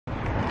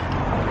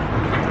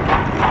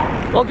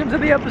Welcome to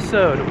the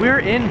episode. We're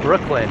in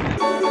Brooklyn.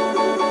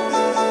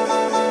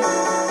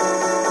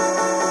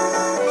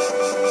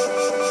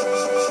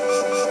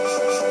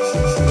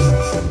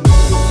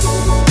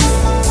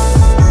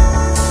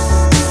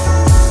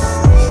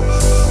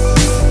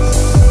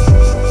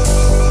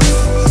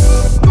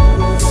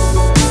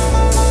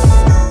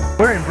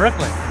 We're in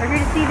Brooklyn. We're here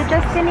to see the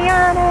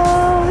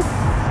Justinianos.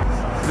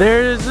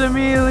 There's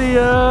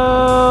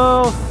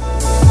Emilio.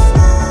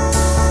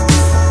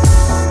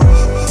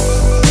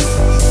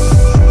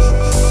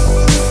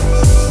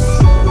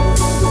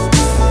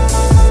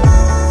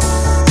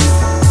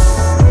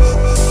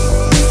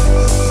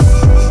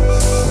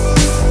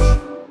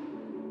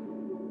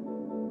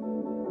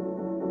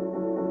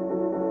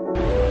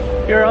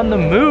 You're on the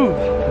move.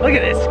 Look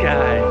at this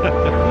guy.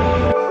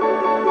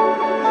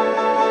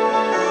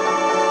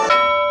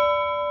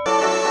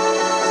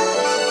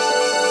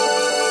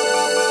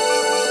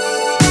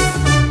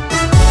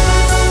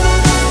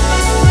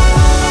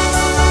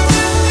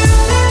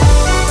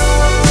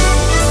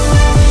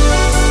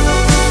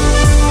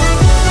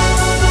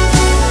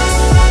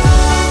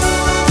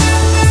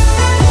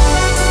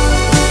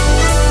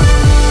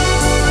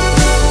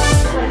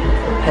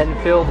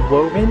 Penfield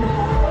woven?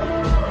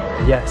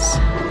 Yes.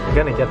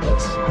 You're gonna get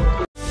this.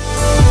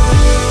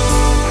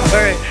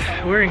 Alright,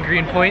 we're in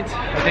Greenpoint,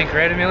 I think,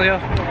 right, Emilio?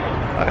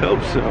 I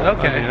hope so.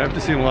 Okay. I mean, I've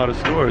just seen a lot of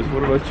stores.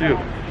 What about you?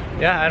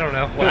 Yeah, I don't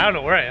know. Well, I don't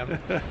know where I am.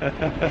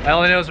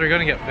 All I know is we're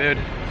gonna get food,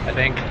 I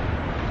think.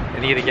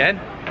 And eat again?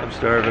 I'm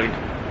starving.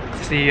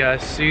 See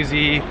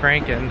Susie,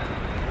 Frank, and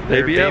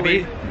their Baby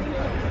Ellie.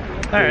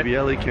 All Baby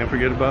Ellie, can't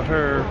forget about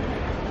her.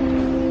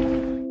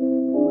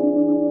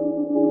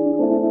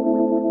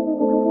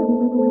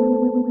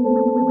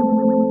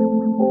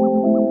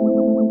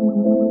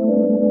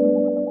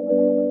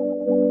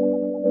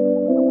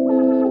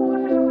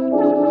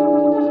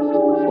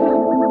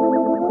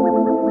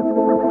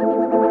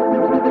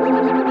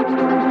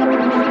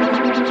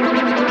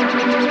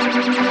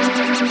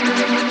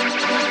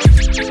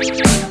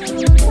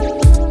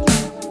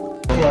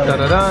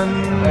 Da-da-dun.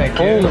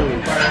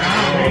 Holy.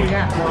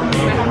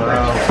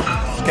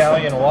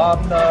 Scallion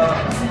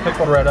wabna,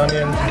 pickled red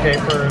onions,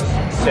 capers,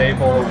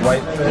 sable,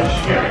 whitefish,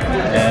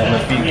 and the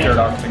beef cured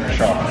oxtail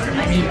shawl.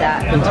 I need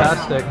that.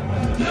 Fantastic.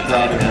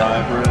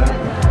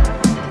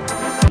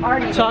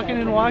 Talking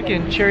and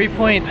walking, Cherry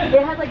Point.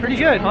 Pretty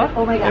good, huh?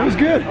 Oh my god. It was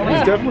good. It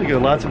was definitely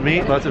good. Lots of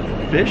meat, lots of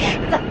fish.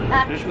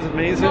 Fish was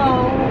amazing.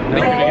 Now we're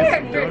gonna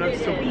get some donuts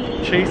to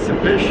chase the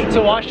fish.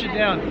 To wash it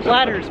down.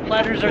 Platters.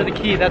 Platters are the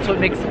key. That's what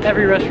makes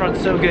every restaurant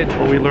so good.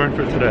 What we learned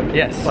for today.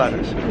 Yes.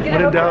 Platters. We're When gonna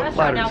in open a doubt,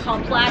 restaurant now platters.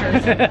 called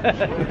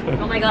Platters.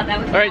 Oh my god, that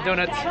was All right,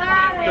 donuts.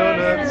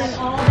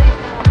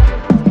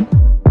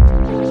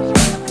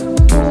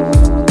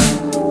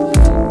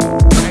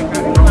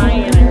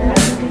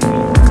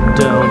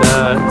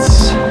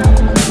 Donuts. Donuts.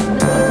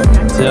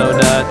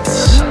 Donuts.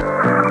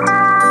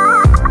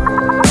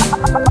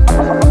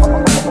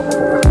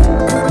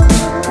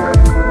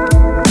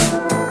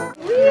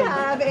 We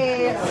have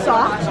a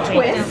soft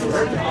twist,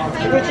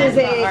 which is a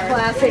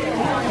classic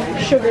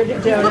sugared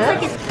donut.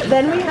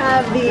 Then we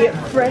have the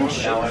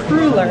French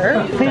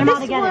cruller.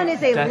 This one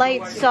is a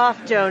light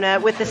soft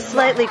donut with a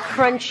slightly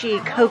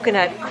crunchy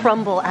coconut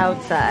crumble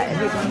outside,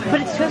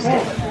 but it's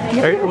toasted.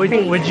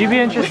 Would you be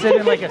interested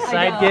in like a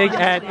side gig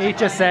at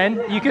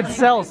HSN? You could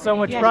sell so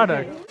much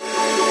product.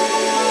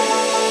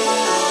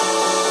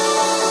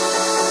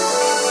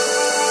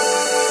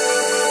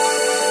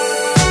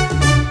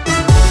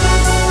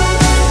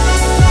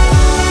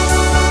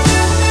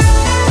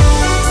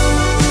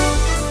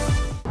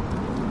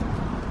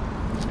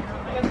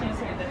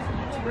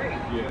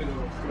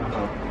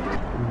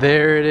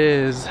 There it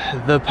is,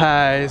 the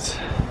pies.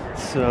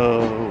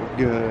 So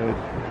good.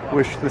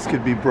 Wish this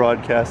could be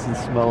broadcast in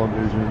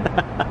smell-o-vision.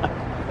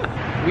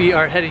 We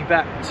are heading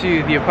back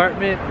to the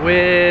apartment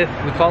with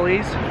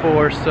Lucali's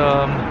for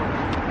some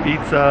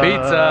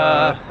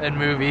pizza and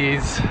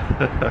movies.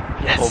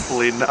 Yes.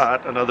 Hopefully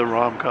not another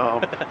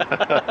rom-com.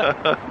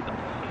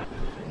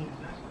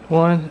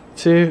 1,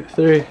 2,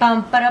 3.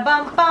 Bum ba da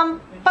bum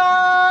bum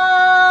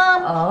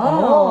bum.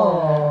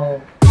 Oh.